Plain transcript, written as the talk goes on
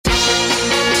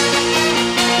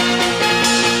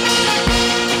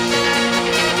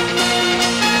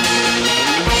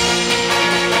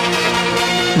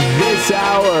This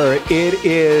hour, it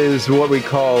is what we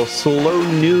call Slow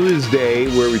News Day,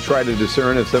 where we try to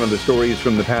discern if some of the stories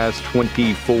from the past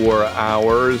 24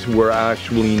 hours were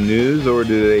actually news, or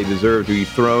do they deserve to be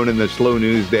thrown in the Slow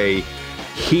News Day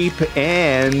heap.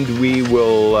 And we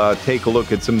will take a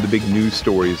look at some of the big news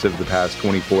stories of the past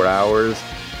 24 hours.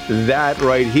 That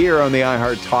right here on the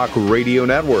iHeart Talk Radio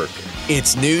Network.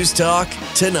 It's News Talk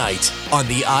tonight on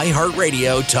the iHeart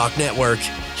Radio Talk Network.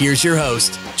 Here's your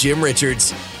host, Jim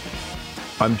Richards.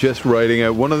 I'm just writing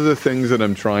out. One of the things that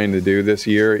I'm trying to do this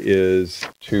year is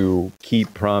to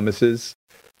keep promises,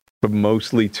 but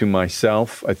mostly to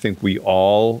myself. I think we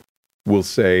all will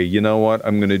say, you know what,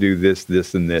 I'm going to do this,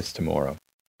 this, and this tomorrow.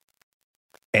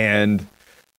 And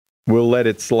we'll let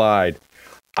it slide.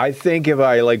 I think if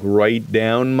I write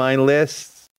down my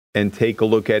list and take a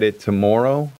look at it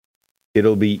tomorrow,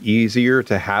 it'll be easier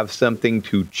to have something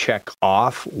to check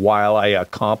off while I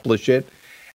accomplish it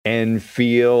and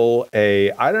feel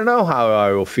I don't know how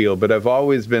I will feel, but I've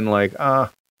always been like,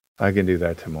 I can do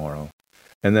that tomorrow.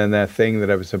 And then that thing that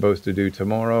I was supposed to do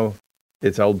tomorrow,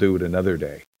 I'll do it another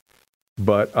day.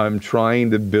 But I'm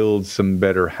trying to build some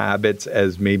better habits,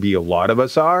 as maybe a lot of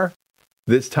us are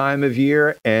this time of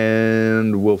year,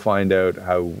 and we'll find out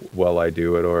how well I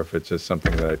do it, or if it's just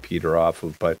something that I peter off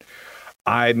of. But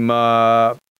I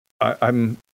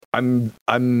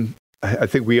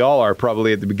think we all are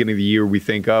probably at the beginning of the year. We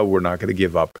think, oh, we're not going to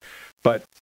give up. But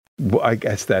I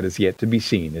guess that is yet to be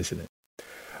seen, isn't it?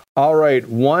 All right.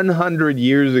 100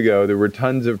 years ago, there were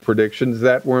tons of predictions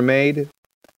that were made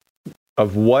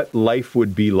of what life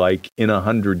would be like in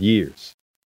 100 years.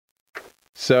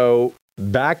 So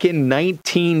back in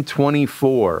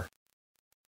 1924,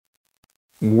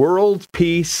 world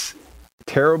peace,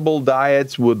 terrible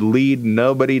diets would lead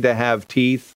nobody to have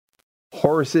teeth.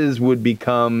 Horses would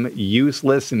become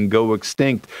useless and go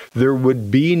extinct. There would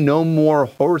be no more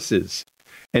horses,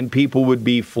 and people would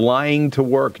be flying to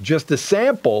work. Just a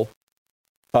sample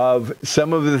of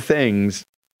some of the things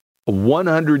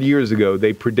 100 years ago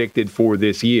they predicted for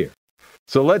this year.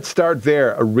 So let's start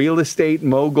there. A real estate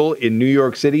mogul in New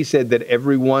York City said that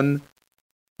everyone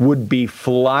would be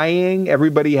flying.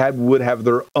 Everybody would have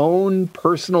their own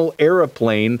personal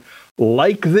airplane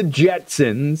like the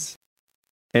Jetsons.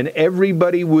 And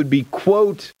everybody would be,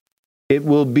 quote, it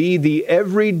will be the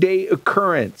everyday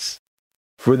occurrence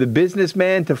for the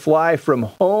businessman to fly from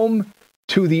home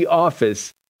to the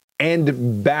office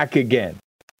and back again.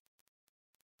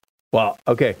 Well,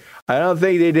 okay, I don't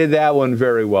think they did that one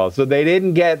very well. So they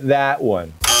didn't get that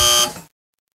one.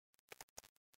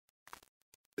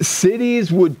 Cities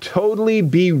would totally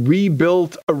be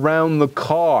rebuilt around the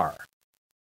car.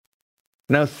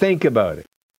 Now think about it.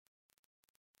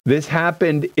 This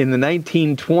happened in the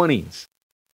 1920s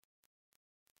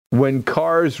when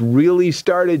cars really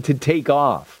started to take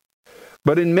off.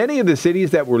 But in many of the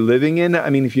cities that we're living in, I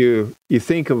mean, if you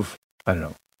think of, I don't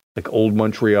know, like old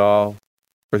Montreal,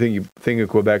 or you think of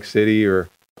Quebec City or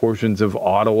portions of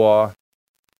Ottawa,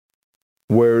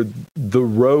 where the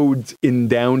roads in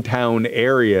downtown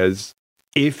areas,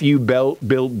 if you built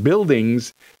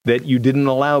buildings that you didn't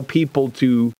allow people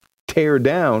to tear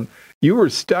down, you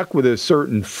were stuck with a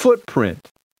certain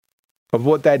footprint of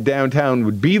what that downtown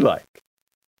would be like.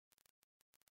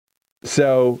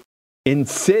 So in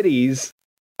cities,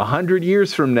 100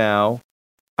 years from now,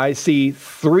 I see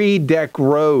 3-deck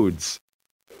roads,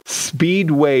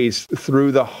 speedways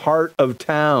through the heart of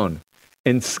town,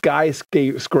 and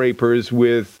skyscrapers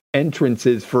with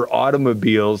entrances for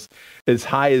automobiles as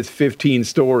high as 15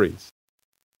 stories.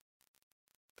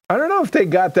 I don't know if they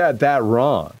got that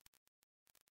wrong.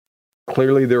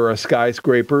 Clearly, there are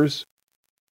skyscrapers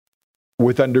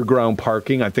with underground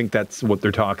parking. I think that's what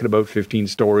they're talking about, 15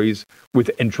 stories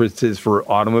with entrances for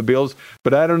automobiles.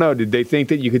 But I don't know, did they think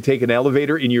that you could take an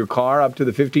elevator in your car up to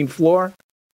the 15th floor?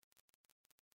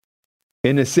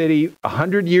 In a city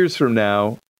 100 years from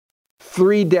now,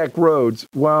 3-deck roads,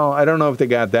 well, I don't know if they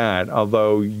got that,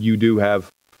 although you do have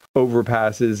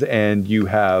overpasses and you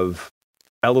have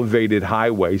elevated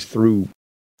highways through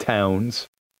towns.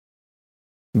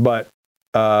 But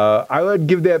I would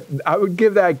give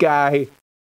that guy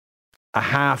a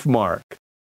half mark.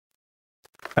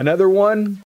 Another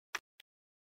one,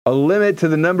 a limit to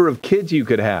the number of kids you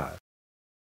could have.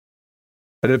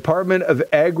 A Department of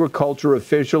Agriculture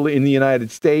official in the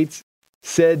United States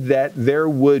said that there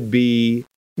would be,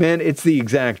 it's the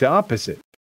exact opposite.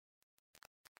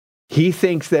 He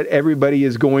thinks that everybody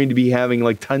is going to be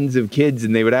having tons of kids,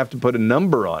 and they would have to put a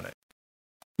number on it.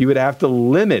 You would have to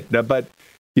limit, but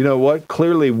You know what?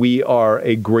 Clearly, we are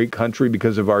a great country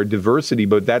because of our diversity,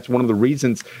 but that's one of the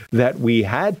reasons that we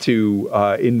had to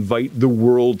invite the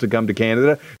world to come to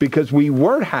Canada, because we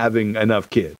weren't having enough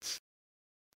kids.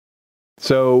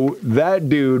 So that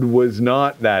dude was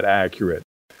not that accurate.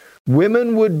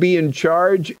 Women would be in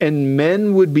charge and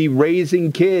men would be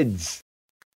raising kids.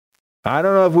 I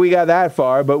don't know if we got that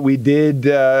far, but we did,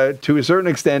 to a certain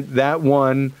extent. That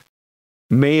one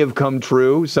may have come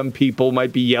true. Some people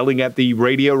might be yelling at the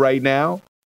radio right now.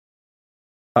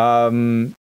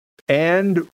 And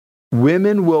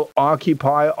women will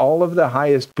occupy all of the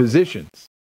highest positions,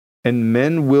 and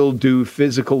men will do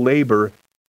physical labor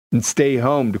and stay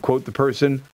home. To quote the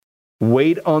person,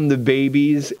 wait on the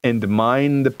babies and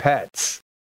mind the pets.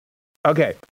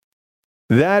 Okay.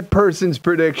 That person's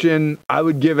prediction, I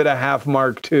would give it a half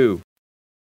mark too.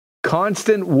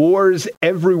 Constant wars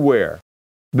everywhere.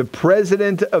 The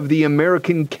president of the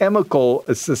American Chemical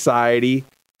Society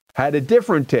had a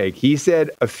different take. He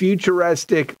said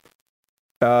futuristic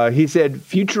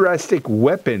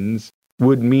weapons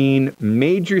would mean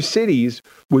major cities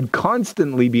would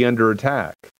constantly be under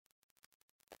attack.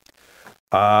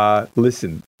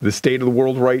 Listen, the state of the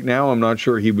world right now, I'm not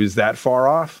sure he was that far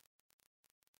off.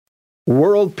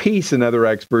 World peace, another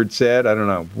expert said. I don't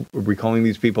know. Are we calling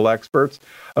these people experts?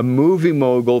 A movie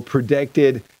mogul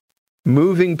predicted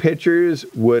moving pictures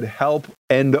would help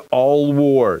end all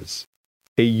wars.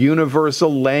 A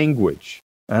universal language.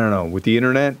 I don't know. With the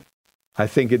internet, I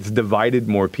think it's divided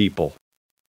more people.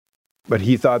 But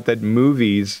he thought that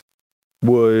movies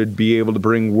would be able to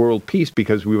bring world peace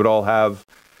because we would all have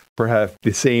perhaps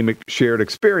the same shared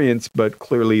experience, but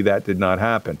clearly that did not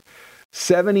happen.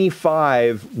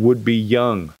 75 would be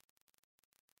young.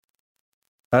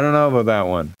 I don't know about that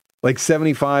one. Like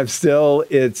 75 still,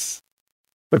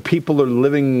 but people are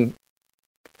living.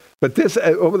 But this,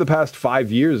 over the past 5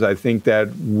 years, I think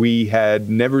that we had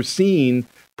never seen,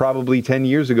 probably 10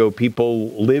 years ago, people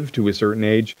live to a certain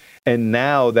age, and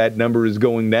now that number is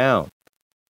going down.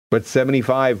 But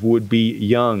 75 would be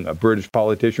young. A British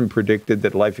politician predicted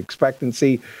that life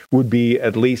expectancy would be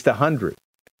at least 100.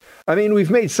 I mean, we've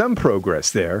made some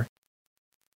progress there.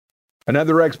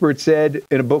 Another expert said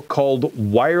in a book called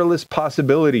Wireless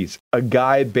Possibilities, a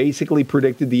guy basically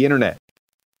predicted the internet.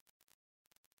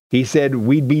 He said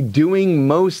we'd be doing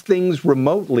most things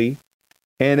remotely,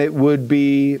 and it would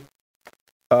be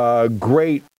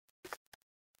great,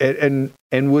 and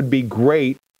would be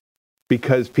great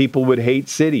because people would hate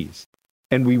cities,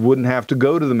 and we wouldn't have to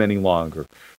go to them any longer.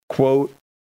 Quote,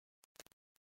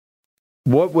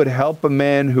 what would help a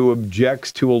man who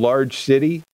objects to a large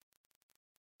city?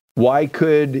 Why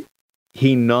could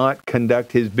he not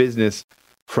conduct his business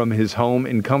from his home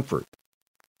in comfort?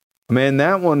 Man,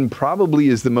 that one probably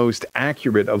is the most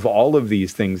accurate of all of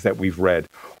these things that we've read.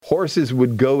 Horses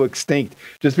would go extinct.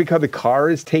 Just because the car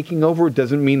is taking over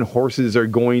doesn't mean horses are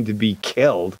going to be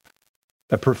killed.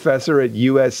 A professor at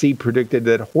USC predicted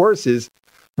that horses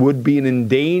would be an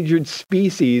endangered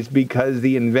species because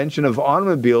the invention of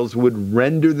automobiles would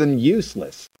render them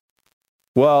useless.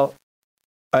 Well,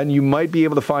 and you might be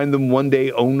able to find them one day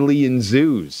only in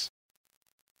zoos.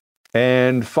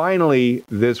 And finally,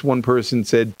 this one person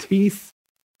said teeth,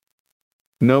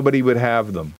 nobody would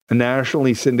have them. A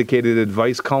nationally syndicated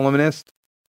advice columnist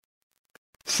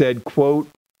said, quote,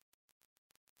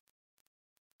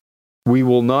 we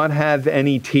will not have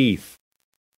any teeth.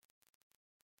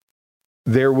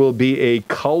 There will be a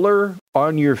color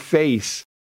on your face.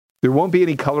 There won't be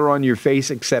any color on your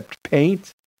face except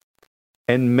paint.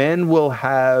 And men will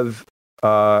have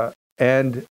any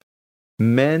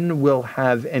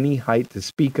height to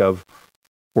speak of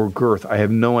or girth. I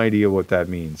have no idea what that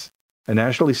means. A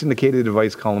nationally syndicated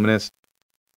advice columnist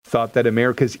thought that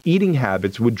America's eating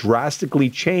habits would drastically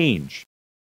change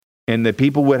and that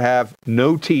people would have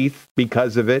no teeth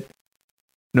because of it,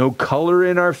 no color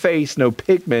in our face, no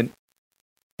pigment,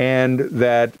 and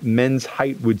that men's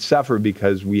height would suffer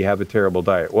because we have a terrible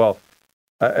diet. Well,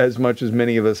 as much as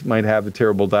many of us might have a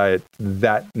terrible diet,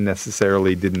 that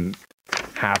necessarily didn't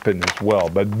happen as well.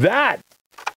 But that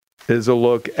is a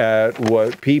look at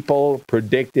what people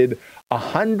predicted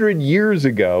 100 years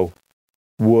ago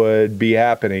would be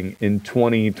happening in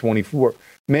 2024.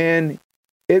 Man,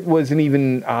 it wasn't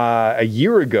even a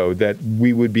year ago that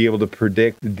we would be able to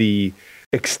predict the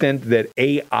extent that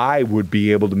AI would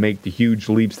be able to make the huge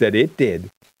leaps that it did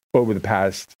over the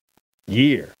past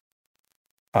year.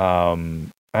 I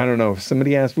don't know. If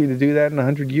somebody asked me to do that in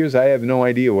 100 years, I have no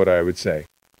idea what I would say.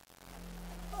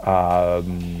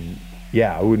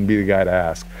 Yeah, I wouldn't be the guy to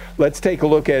ask. Let's take a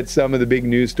look at some of the big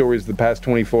news stories of the past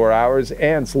 24 hours,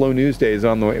 and Slow News Day is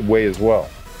on the way as well.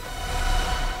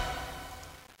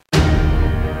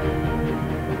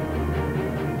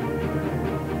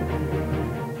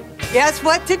 Guess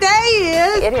what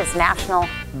today is? It is National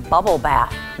Bubble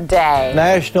Bath Day.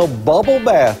 National Bubble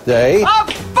Bath Day. A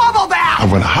bubble bath! I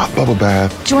want a hot bubble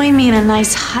bath. Join me in a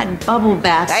nice hot bubble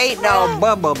bath. Ain't no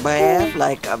bubble bath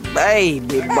like a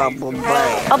baby bubble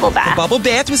bath. Bubble bath. The bubble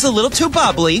bath was a little too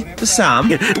bubbly for some.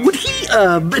 Would he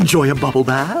enjoy a bubble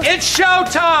bath? It's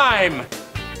showtime!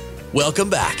 Welcome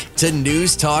back to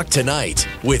News Talk Tonight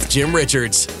with Jim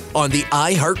Richards on the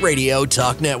iHeartRadio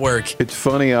Talk Network. It's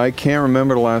funny, I can't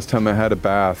remember the last time I had a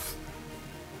bath.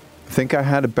 I think I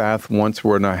had a bath once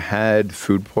when I had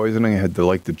food poisoning. I had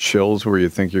the chills where you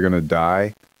think you're going to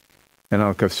die. And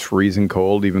I was freezing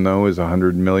cold, even though it was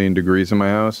 100 million degrees in my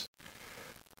house.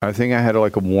 I think I had a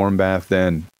warm bath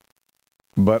then.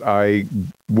 But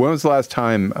when was the last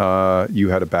time you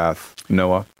had a bath,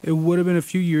 Noah? It would have been a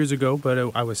few years ago, but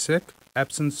I was sick.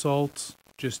 Epsom salts,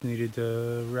 just needed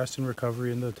to rest and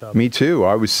recovery in the tub. Me too.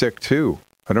 I was sick too.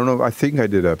 I don't know. I think I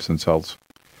did Epsom salts.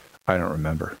 I don't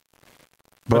remember.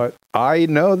 But I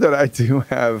know that I do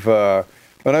have,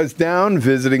 when I was down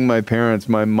visiting my parents,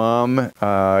 my mom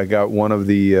got one of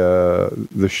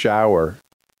the shower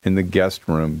in the guest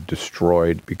room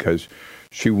destroyed because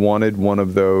she wanted one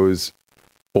of those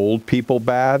old people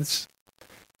baths,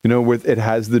 with it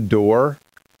has the door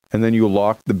and then you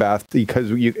lock the bath because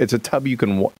it's a tub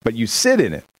but you sit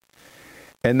in it.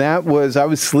 And I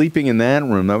was sleeping in that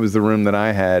room. That was the room that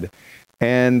I had.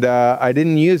 And I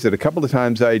didn't use it. A couple of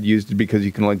times I had used it because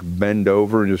you can bend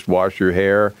over and just wash your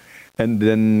hair and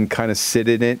then kind of sit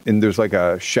in it. And there's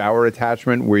a shower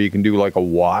attachment where you can do a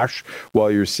wash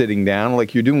while you're sitting down.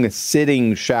 You're doing a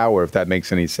sitting shower, if that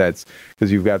makes any sense,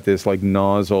 because you've got this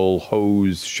nozzle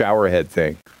hose shower head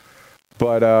thing.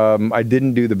 But I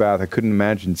didn't do the bath. I couldn't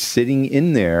imagine sitting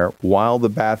in there while the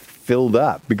bath filled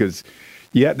up because,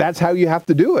 that's how you have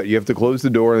to do it. You have to close the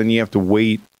door and then you have to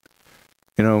wait,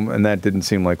 and that didn't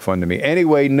seem like fun to me.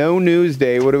 Anyway, no news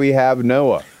day. What do we have,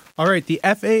 Noah? All right, the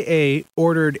FAA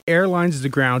ordered airlines to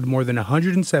ground more than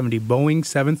 170 Boeing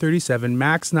 737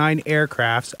 MAX 9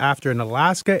 aircrafts after an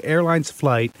Alaska Airlines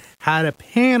flight had a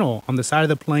panel on the side of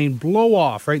the plane blow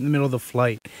off right in the middle of the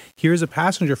flight. Here's a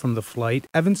passenger from the flight,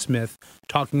 Evan Smith,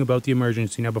 talking about the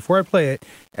emergency. Now, before I play it,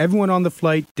 everyone on the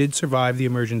flight did survive the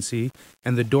emergency,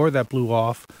 and the door that blew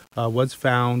off was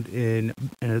found in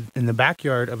the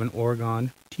backyard of an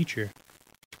Oregon teacher.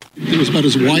 It was about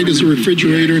as wide as a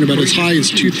refrigerator and about as high as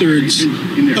 2/3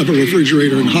 of a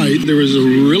refrigerator in height. There was a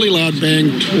really loud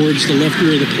bang towards the left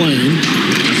rear of the plane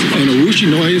and a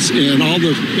whooshy noise, and all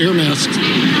the air masks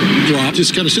dropped.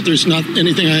 Just kind of sit there. It's not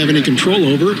anything I have any control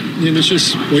over, and it's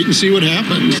just wait and see what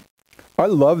happens. I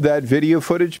love that video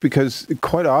footage because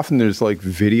quite often there's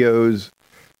videos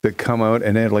that come out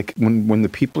and then when the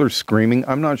people are screaming,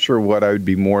 I'm not sure what I would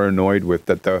be more annoyed with,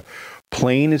 that the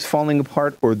plane is falling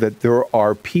apart or that there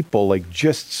are people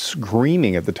just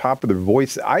screaming at the top of their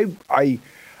voice. I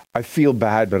feel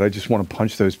bad, but I just want to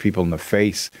punch those people in the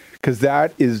face because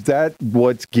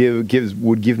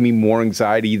would give me more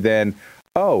anxiety than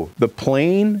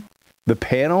the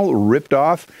panel ripped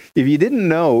off. If you didn't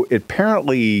know,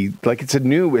 apparently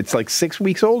it's 6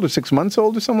 weeks old or 6 months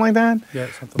old or something like that. Yeah,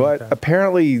 something but like that.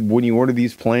 Apparently when you order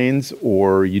these planes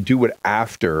or you do it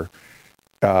aftermarket,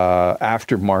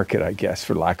 I guess,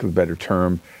 for lack of a better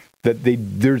term, that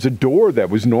there's a door that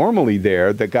was normally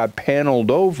there that got paneled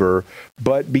over,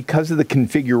 but because of the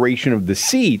configuration of the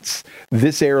seats,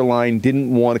 this airline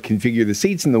didn't want to configure the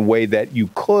seats in the way that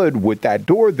you could with that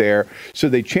door there, so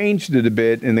they changed it a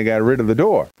bit and they got rid of the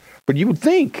door. But you would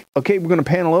think, okay, we're going to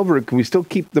panel over it. Can we still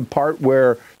keep the part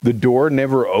where the door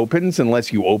never opens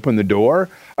unless you open the door?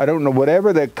 I don't know.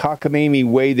 Whatever the cockamamie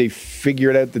way they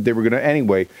figured out that they were going to.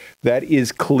 Anyway, that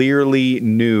is clearly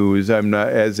news. I'm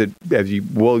not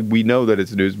we know that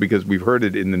it's news because we've heard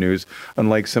it in the news,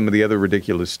 unlike some of the other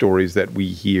ridiculous stories that we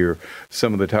hear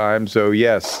some of the time. So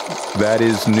yes, that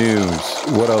is news.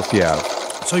 What else do you have?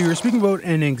 So you were speaking about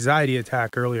an anxiety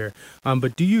attack earlier,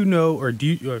 but do you know, or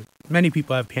many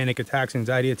people have panic attacks,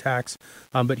 anxiety attacks,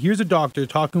 but here's a doctor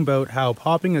talking about how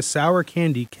popping a sour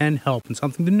candy can help. And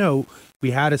something to note,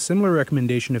 we had a similar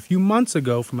recommendation a few months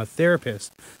ago from a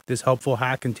therapist. This helpful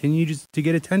hack continues to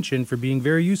get attention for being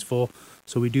very useful,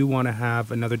 so we do want to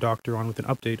have another doctor on with an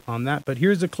update on that. But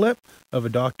here's a clip of a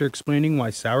doctor explaining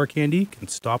why sour candy can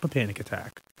stop a panic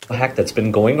attack. hack that's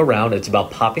been going around. It's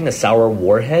about popping a sour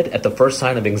warhead at the first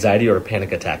sign of anxiety or a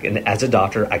panic attack. And as a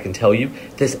doctor, I can tell you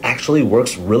this actually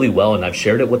works really well, and I've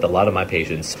shared it with a lot of my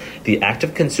patients. The act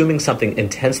of consuming something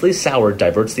intensely sour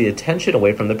diverts the attention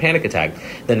away from the panic attack.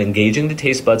 Then engaging the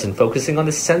taste buds and focusing on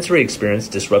the sensory experience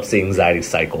disrupts the anxiety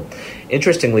cycle.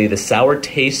 Interestingly, the sour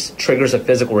taste triggers a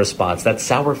physical response. That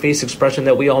sour face expression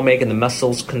that we all make and the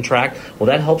muscles contract, well,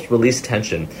 that helps release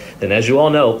tension. Then, as you all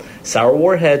know, sour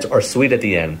warheads are sweet at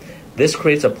the end. This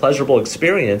creates a pleasurable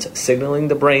experience, signaling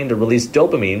the brain to release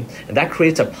dopamine, and that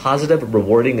creates a positive,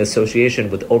 rewarding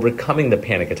association with overcoming the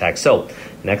panic attack. So,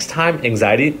 next time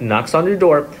anxiety knocks on your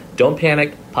door, don't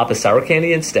panic, pop a sour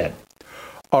candy instead.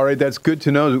 All right, that's good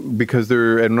to know because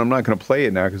and I'm not going to play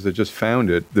it now because I just found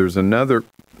it. There's another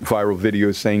viral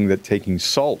video saying that taking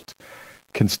salt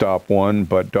can stop one,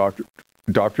 but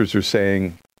doctors are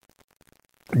saying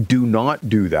do not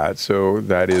do that. So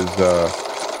that is...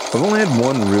 I've only had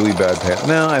one really bad panic.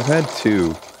 No, I've had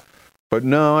two. But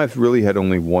no, I've really had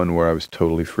only one where I was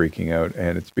totally freaking out.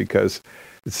 And it's because,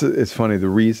 it's funny, the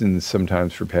reasons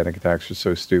sometimes for panic attacks are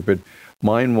so stupid.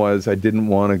 Mine was I didn't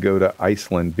want to go to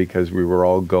Iceland because we were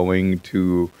all going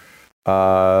to,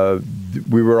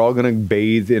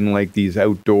 bathe in like these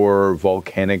outdoor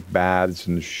volcanic baths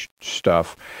and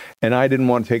stuff. And I didn't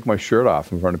want to take my shirt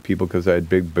off in front of people because I had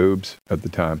big boobs at the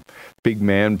time, big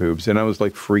man boobs. And I was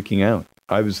like freaking out.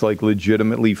 I was like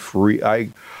legitimately free.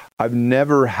 I've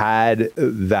never had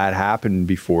that happen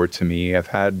before to me.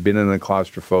 I've been in a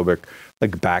claustrophobic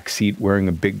like backseat wearing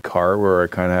a big car where I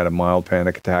kind of had a mild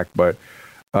panic attack. But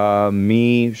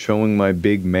me showing my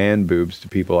big man boobs to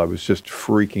people, I was just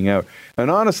freaking out. And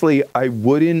honestly, I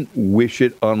wouldn't wish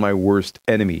it on my worst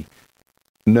enemy.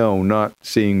 No, not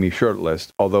seeing me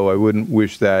shirtless. Although I wouldn't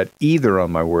wish that either on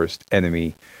my worst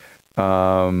enemy.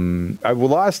 I've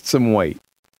lost some weight.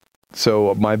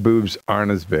 So my boobs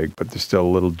aren't as big, but they're still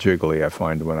a little jiggly, I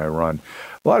find, when I run.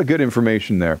 A lot of good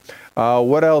information there.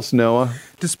 What else, Noah?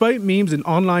 Despite memes and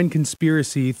online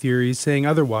conspiracy theories saying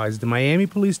otherwise, the Miami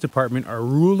Police Department are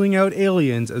ruling out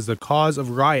aliens as the cause of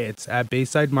riots at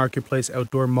Bayside Marketplace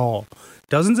Outdoor Mall.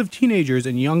 Dozens of teenagers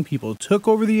and young people took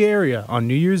over the area on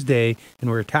New Year's Day and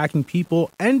were attacking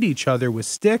people and each other with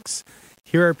sticks.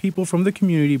 Here are people from the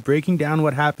community breaking down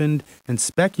what happened and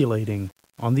speculating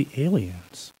on the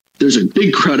aliens. There's a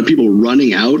big crowd of people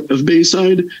running out of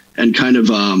Bayside and kind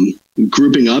of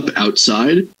grouping up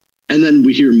outside. And then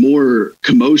we hear more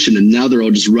commotion, and now they're all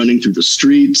just running through the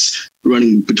streets,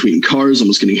 running between cars,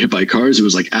 almost getting hit by cars. It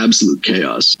was like absolute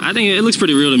chaos. I think it looks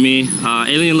pretty real to me.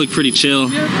 Alien looked pretty chill.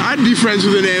 I'd be friends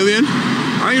with an alien.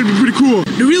 I think it'd be pretty cool.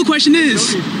 The real question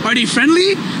is, are they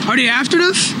friendly? Are they after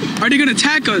us? Are they going to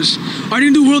attack us? Are they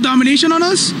going to do world domination on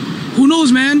us? Who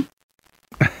knows, man?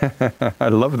 I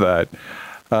love that.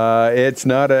 It's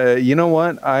not a, you know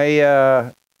what?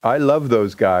 I love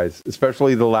those guys,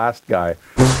 especially the last guy,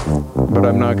 but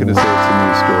I'm not going to say it's a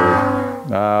news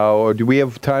story. Do we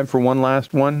have time for one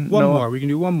last one? One more. We can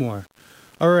do one more.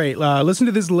 All right, listen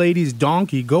to this lady's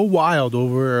donkey go wild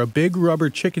over a big rubber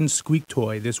chicken squeak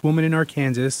toy. This woman in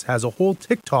Arkansas has a whole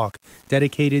TikTok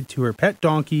dedicated to her pet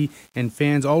donkey, and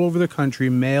fans all over the country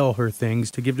mail her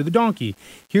things to give to the donkey.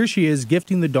 Here she is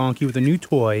gifting the donkey with a new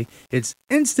toy. It's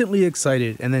instantly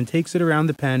excited and then takes it around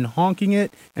the pen, honking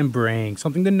it and braying.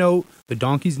 Something to note, the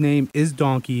donkey's name is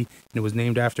Donkey, and it was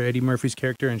named after Eddie Murphy's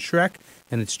character in Shrek,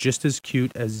 and it's just as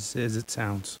cute as it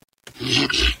sounds.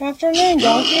 Good afternoon,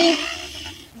 Donkey.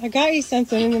 I got you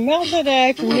something in the mail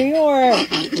today from New York.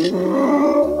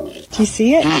 Do you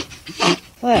see it?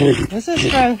 Look, this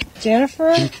is from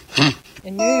Jennifer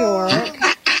in New York.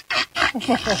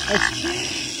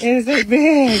 Is it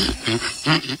big?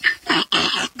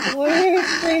 Blue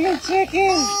screaming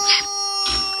chicken.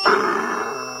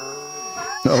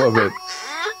 I love it.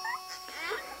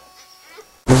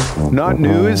 Not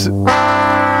news,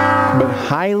 but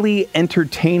highly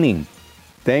entertaining.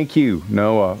 Thank you,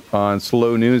 Noah, on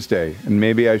Slow News Day. And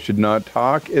maybe I should not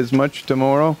talk as much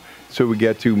tomorrow so we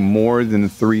get to more than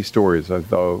 3 stories. I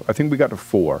think we got to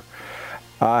 4.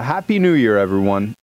 Happy New Year, everyone.